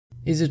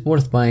Is it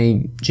worth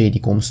buying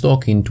JDcom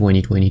stock in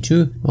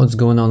 2022? What's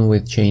going on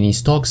with Chinese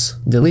stocks,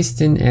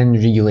 delisting and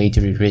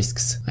regulatory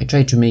risks? I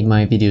try to make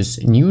my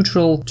videos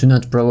neutral to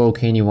not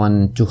provoke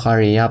anyone to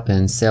hurry up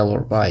and sell or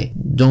buy.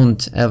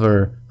 Don't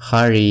ever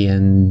hurry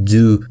and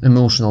do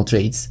emotional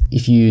trades.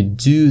 If you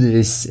do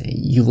this,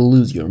 you will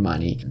lose your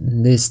money.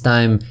 This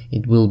time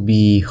it will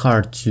be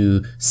hard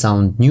to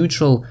sound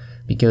neutral,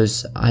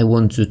 because I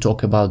want to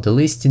talk about the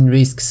listing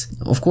risks.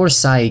 Of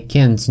course, I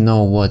can't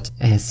know what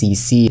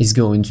SEC is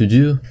going to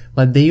do,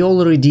 but they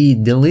already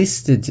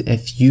delisted a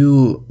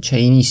few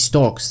Chinese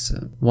stocks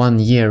 1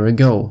 year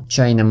ago.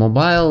 China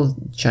Mobile,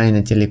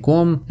 China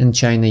Telecom and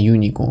China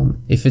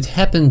Unicom. If it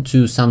happened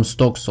to some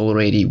stocks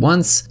already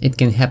once, it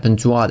can happen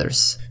to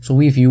others.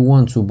 So if you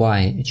want to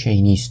buy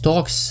Chinese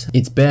stocks,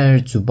 it's better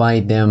to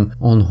buy them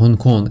on Hong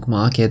Kong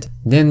market.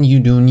 Then you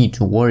don't need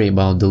to worry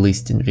about the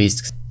listing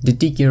risks. The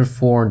ticker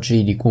for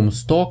JDcom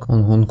stock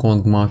on Hong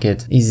Kong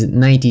market is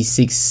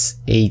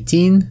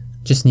 9618.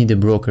 Just need a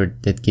broker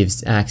that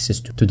gives access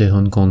to the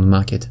Hong Kong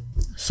market.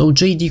 So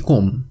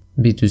JDcom,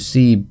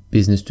 B2C,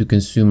 business to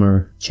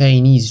consumer,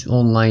 Chinese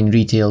online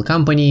retail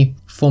company,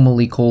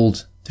 formerly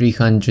called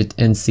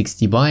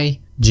 360buy.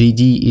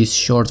 JD is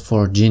short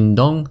for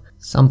Jingdong.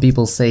 Some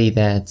people say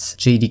that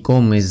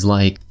JDcom is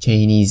like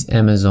Chinese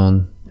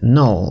Amazon.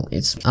 No,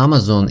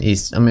 Amazon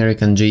is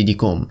American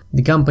JDcom.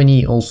 The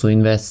company also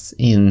invests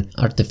in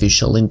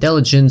artificial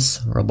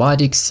intelligence,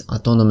 robotics,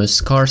 autonomous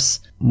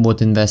cars,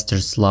 what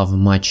investors love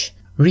much.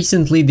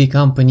 Recently the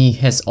company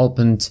has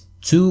opened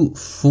 2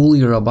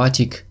 fully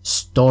robotic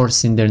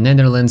stores in the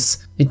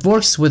Netherlands. It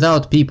works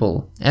without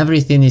people.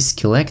 Everything is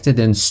collected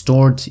and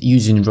stored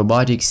using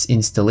robotics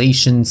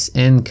installations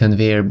and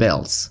conveyor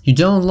belts. You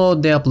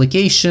download the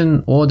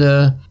application,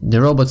 order,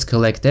 the robots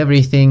collect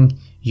everything.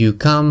 You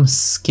come,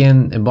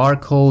 scan a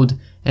barcode,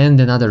 and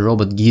another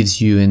robot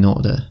gives you an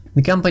order.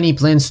 The company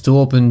plans to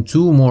open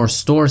 2 more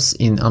stores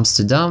in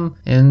Amsterdam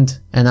and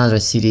another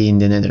city in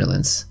the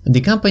Netherlands.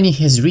 The company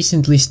has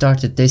recently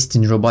started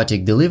testing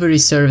robotic delivery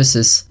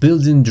services,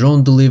 building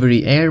drone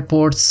delivery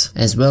airports,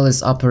 as well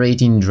as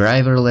operating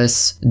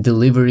driverless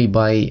delivery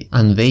by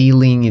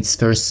unveiling its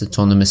first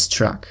autonomous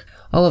truck.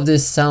 All of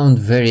this sound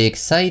very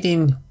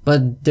exciting,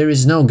 but there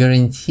is no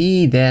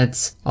guarantee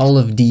that all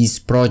of these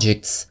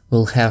projects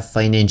will have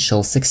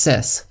financial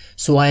success.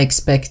 So I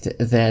expect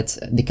that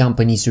the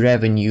company's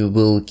revenue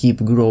will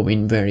keep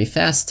growing very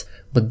fast,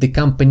 but the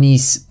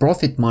company's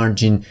profit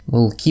margin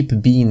will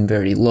keep being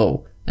very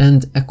low.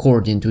 And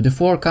according to the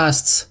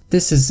forecasts,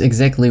 this is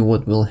exactly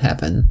what will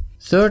happen.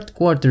 Third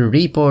quarter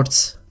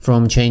reports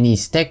from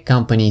Chinese tech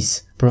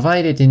companies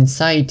provided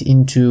insight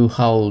into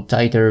how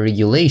tighter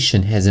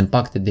regulation has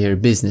impacted their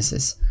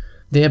businesses.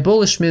 The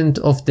abolishment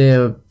of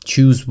the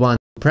Choose One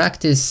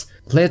practice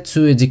led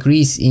to a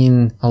decrease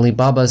in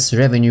Alibaba's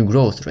revenue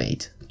growth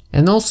rate,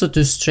 and also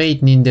to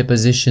straightening the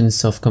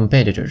positions of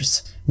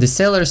competitors. The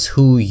sellers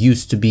who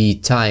used to be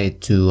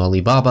tied to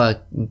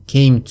Alibaba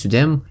came to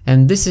them,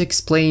 and this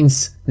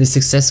explains the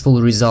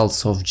successful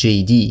results of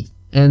JD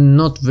and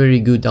not very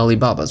good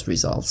Alibaba's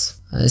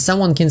results.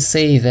 Someone can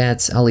say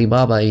that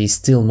Alibaba is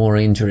still more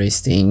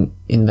interesting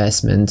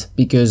investment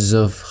because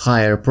of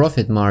higher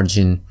profit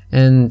margin,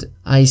 and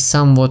I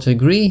somewhat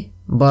agree,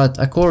 but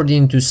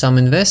according to some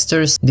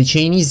investors, the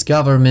Chinese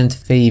government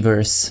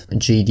favors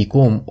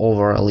JDcom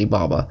over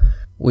Alibaba,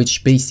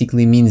 which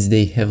basically means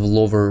they have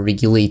lower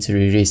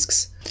regulatory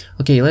risks.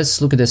 Okay,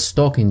 let's look at the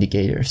stock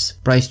indicators.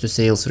 Price to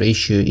sales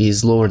ratio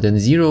is lower than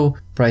 0,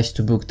 price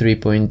to book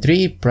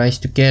 3.3, price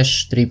to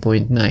cash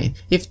 3.9.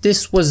 If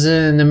this was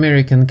an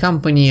American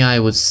company, I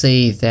would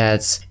say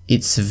that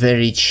it's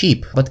very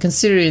cheap. But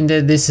considering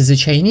that this is a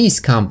Chinese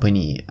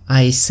company,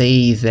 I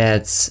say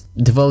that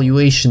the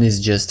valuation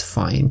is just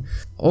fine.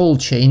 All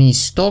Chinese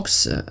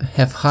stocks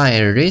have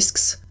higher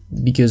risks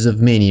because of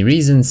many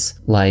reasons,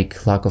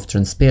 like lack of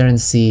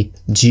transparency,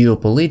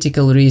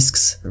 geopolitical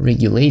risks,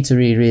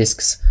 regulatory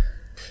risks.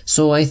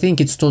 So I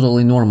think it's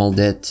totally normal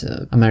that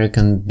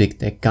American big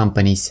tech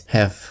companies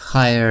have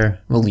higher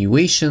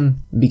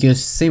valuation,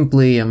 because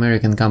simply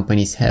American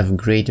companies have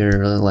greater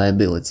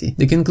reliability.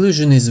 The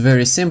conclusion is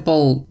very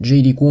simple.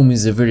 JDcom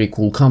is a very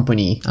cool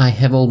company. I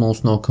have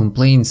almost no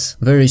complaints,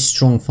 very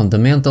strong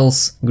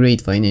fundamentals,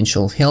 great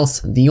financial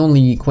health. The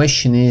only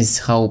question is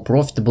how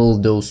profitable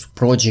those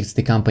projects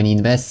the company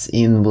invests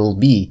in will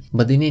be.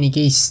 But in any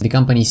case, the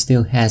company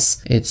still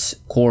has its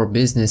core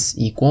business,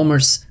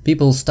 e-commerce.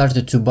 People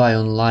started to buy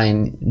online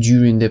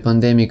during the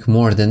pandemic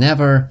more than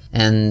ever,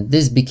 and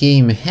this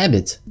became a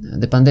habit.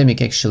 The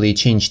pandemic actually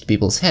changed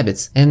people's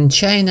habits, and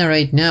China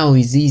right now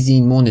is easy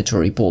in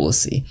monetary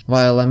policy,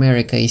 while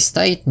America is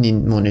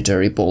tightening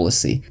monetary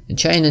policy.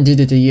 China did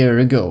it a year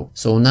ago,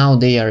 so now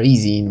they are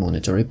easy in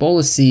monetary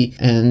policy,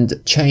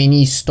 and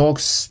Chinese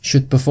stocks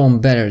should perform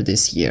better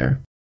this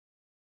year.